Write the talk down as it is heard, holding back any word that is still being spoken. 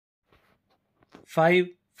5,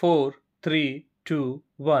 4, 3, 2,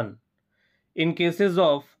 1. In cases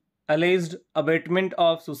of alleged abetment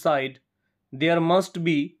of suicide, there must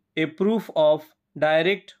be a proof of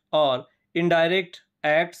direct or indirect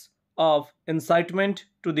acts of incitement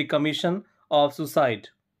to the commission of suicide.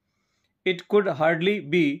 It could hardly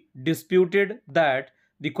be disputed that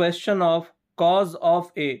the question of cause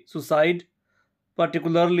of a suicide,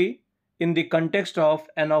 particularly in the context of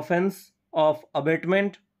an offence of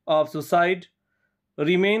abetment of suicide,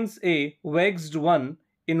 remains a vexed one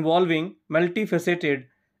involving multifaceted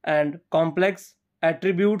and complex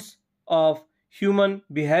attributes of human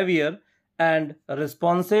behavior and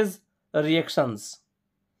responses reactions.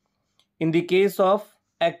 In the case of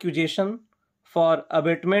accusation for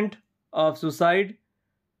abetment of suicide,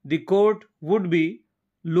 the court would be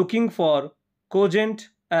looking for cogent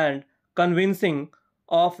and convincing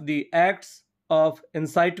of the acts of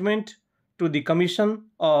incitement to the commission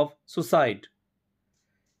of suicide.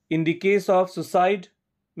 In the case of suicide,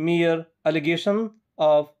 mere allegation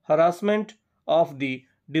of harassment of the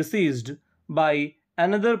deceased by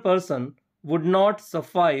another person would not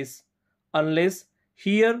suffice unless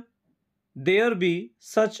there be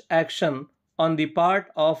such action on the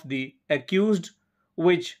part of the accused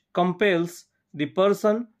which compels the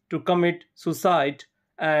person to commit suicide,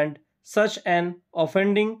 and such an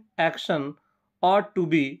offending action ought to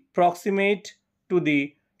be proximate to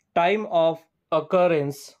the time of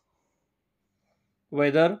occurrence.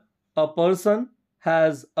 Whether a person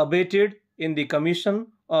has abetted in the commission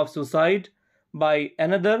of suicide by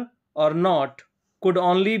another or not could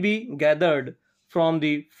only be gathered from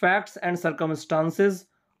the facts and circumstances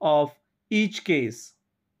of each case.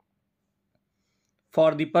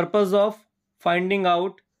 For the purpose of finding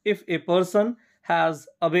out if a person has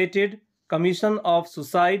abetted commission of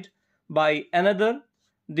suicide by another,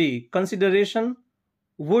 the consideration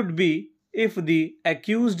would be if the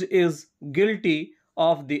accused is guilty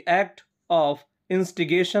of the act of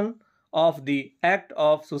instigation of the act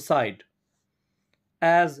of suicide.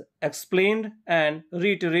 As explained and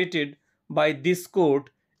reiterated by this court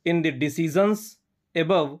in the decisions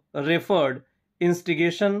above referred,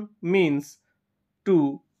 instigation means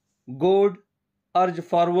to goad, urge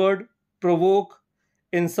forward, provoke,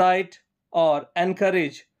 incite, or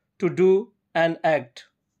encourage to do an act.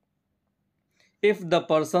 If the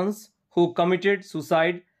persons who committed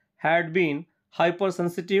suicide had been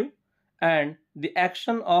hypersensitive and the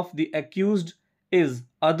action of the accused is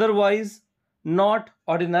otherwise not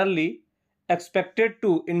ordinarily expected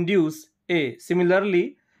to induce a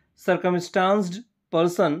similarly circumstanced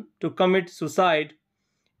person to commit suicide,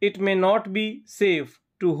 it may not be safe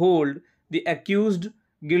to hold the accused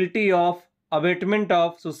guilty of abetment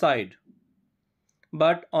of suicide.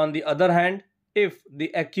 But on the other hand, if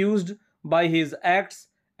the accused by his acts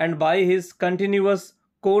and by his continuous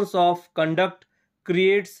course of conduct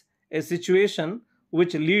creates a situation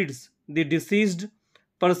which leads the deceased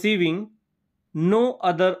perceiving no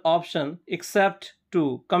other option except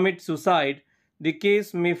to commit suicide, the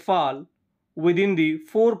case may fall within the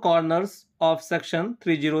four corners of Section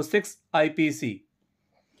 306 IPC.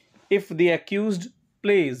 If the accused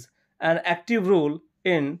plays an active role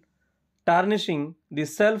in tarnishing the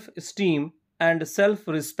self-esteem and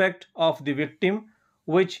self-respect of the victim,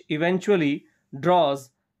 which eventually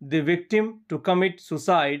draws the victim to commit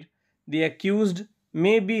suicide, the accused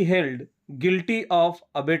may be held guilty of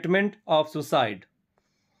abetment of suicide.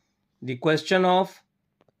 The question of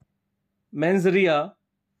mens rea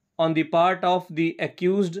on the part of the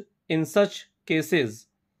accused in such cases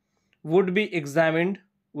would be examined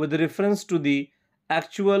with reference to the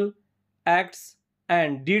actual acts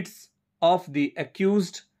and deeds of the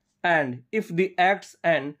accused, and if the acts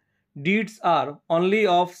and deeds are only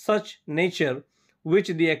of such nature which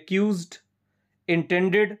the accused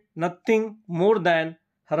intended nothing more than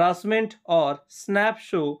harassment or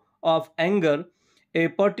snapshot of anger, a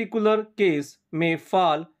particular case may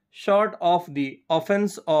fall short of the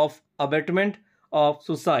offence of abetment of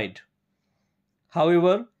suicide.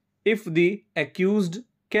 However, if the accused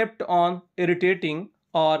kept on irritating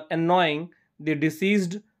or annoying the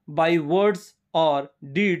deceased by words or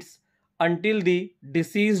deeds until the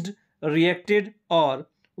deceased reacted or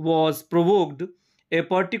was provoked, a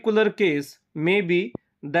particular case may be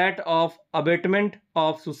that of abetment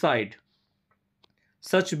of suicide.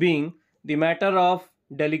 Such being the matter of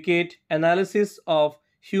delicate analysis of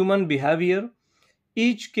human behavior,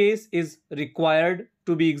 each case is required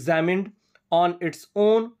to be examined on its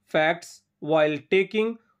own facts while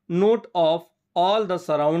taking note of all the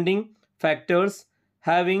surrounding factors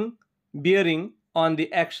having bearing on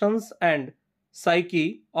the actions and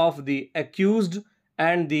psyche of the accused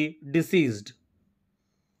and the deceased.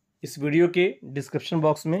 इस video के description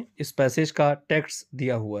box में इस passage का text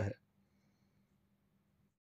दिया हुआ है।